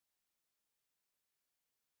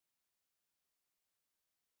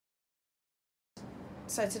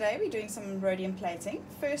So today we're doing some rhodium plating.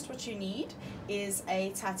 First, what you need is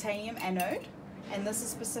a titanium anode, and this is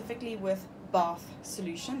specifically with bath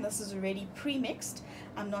solution. This is already pre-mixed.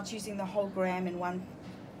 I'm not using the whole gram in one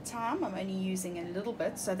time. I'm only using a little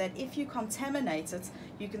bit so that if you contaminate it,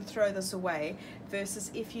 you can throw this away,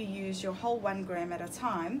 versus if you use your whole 1 gram at a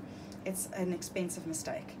time, it's an expensive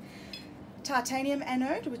mistake. Titanium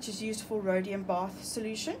anode, which is used for rhodium bath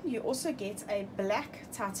solution. You also get a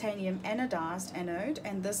black titanium anodized anode,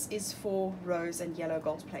 and this is for rose and yellow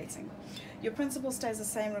gold plating. Your principle stays the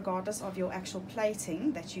same regardless of your actual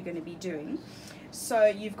plating that you're going to be doing. So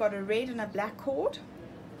you've got a red and a black cord.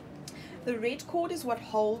 The red cord is what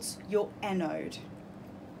holds your anode.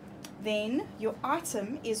 Then your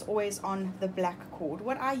item is always on the black cord.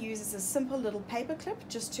 What I use is a simple little paper clip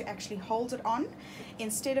just to actually hold it on,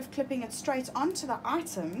 instead of clipping it straight onto the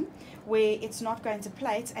item where it's not going to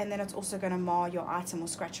plate and then it's also going to mar your item or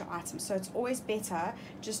scratch your item. So it's always better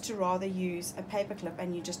just to rather use a paper clip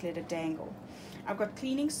and you just let it dangle. I've got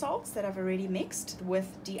cleaning salts that I've already mixed with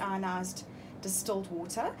deionized distilled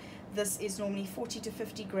water. This is normally 40 to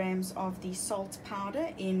 50 grams of the salt powder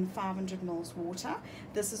in 500 ml water.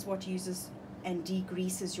 This is what uses and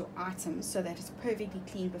degreases your items so that it's perfectly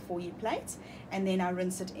clean before you plate, and then I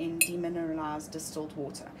rinse it in demineralized distilled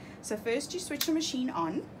water. So first you switch your machine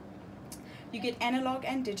on. You get analog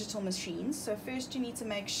and digital machines, so first you need to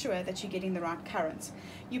make sure that you're getting the right current.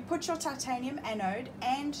 You put your titanium anode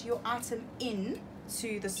and your item in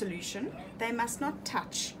to the solution. They must not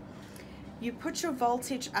touch. You put your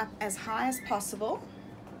voltage up as high as possible.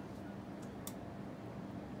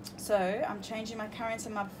 So I'm changing my current,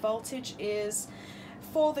 and my voltage is,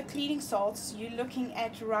 for the cleaning salts, you're looking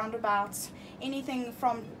at around about anything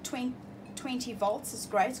from 20 volts is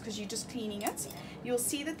great because you're just cleaning it. You'll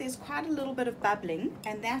see that there's quite a little bit of bubbling,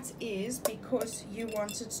 and that is because you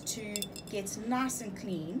want it to get nice and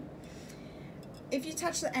clean. If you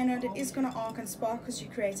touch the anode, it is going to arc and spark because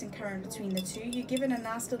you're creating current between the two. You give it a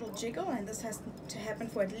nice little jiggle, and this has to happen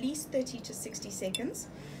for at least 30 to 60 seconds.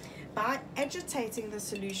 By agitating the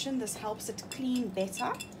solution, this helps it clean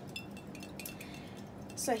better.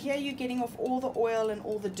 So here you're getting off all the oil and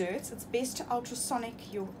all the dirt. It's best to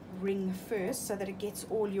ultrasonic your ring first so that it gets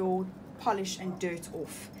all your polish and dirt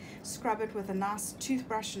off. Scrub it with a nice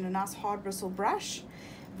toothbrush and a nice hard bristle brush.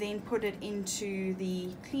 Then put it into the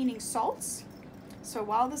cleaning salts. So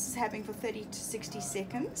while this is happening for 30 to 60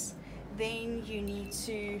 seconds, then you need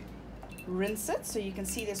to rinse it. So you can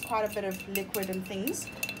see there's quite a bit of liquid and things.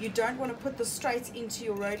 You don't want to put this straight into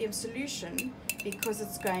your rhodium solution because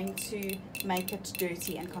it's going to make it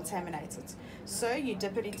dirty and contaminate it. So you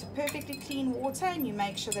dip it into perfectly clean water and you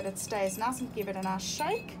make sure that it stays nice and give it a nice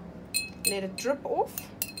shake. Let it drip off.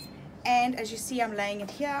 And as you see, I'm laying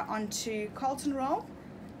it here onto Colton roll,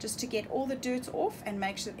 just to get all the dirt off and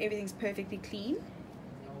make sure that everything's perfectly clean.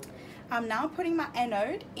 I'm now putting my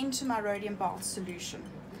anode into my rhodium bath solution.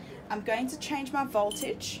 I'm going to change my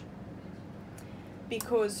voltage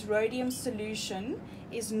because rhodium solution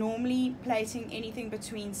is normally plating anything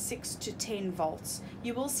between 6 to 10 volts.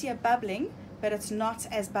 You will see a bubbling, but it's not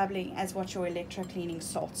as bubbling as what your electro-cleaning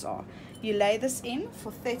salts are. You lay this in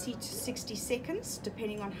for 30 to 60 seconds,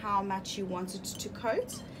 depending on how much you want it to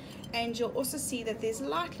coat. And you'll also see that there's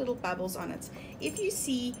light little bubbles on it. If you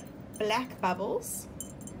see black bubbles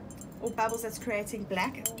or bubbles that's creating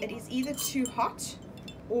black, it is either too hot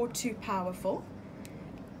or too powerful.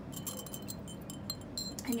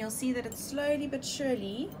 And you'll see that it's slowly but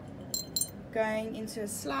surely going into a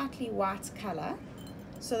slightly white color.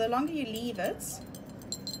 So the longer you leave it,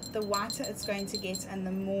 the whiter it's going to get and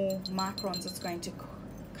the more microns it's going to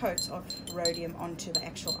coat of rhodium onto the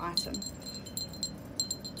actual item.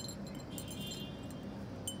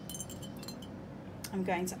 I'm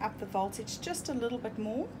going to up the voltage just a little bit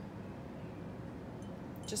more,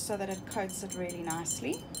 just so that it coats it really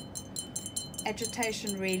nicely.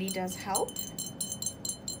 Agitation really does help.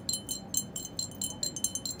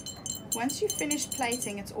 Once you've finished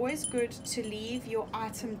plating, it's always good to leave your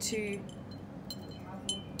item to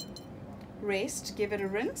rest. Give it a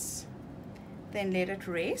rinse, then let it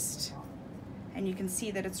rest. And you can see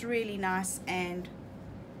that it's really nice and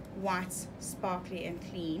white, sparkly and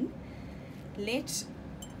clean.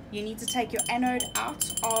 You need to take your anode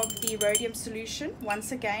out of the rhodium solution.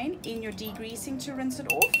 Once again, in your degreasing to rinse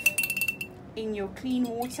it off, in your clean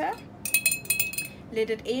water,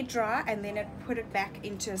 let it air dry, and then put it back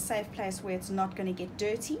into a safe place where it's not going to get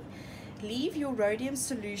dirty. Leave your rhodium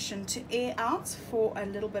solution to air out for a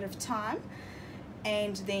little bit of time,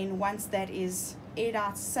 and then once that is aired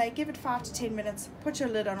out, say give it 5 to 10 minutes, put your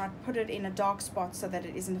lid on it, put it in a dark spot so that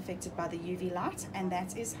it isn't affected by the UV light, and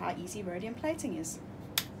that is how easy rhodium plating is.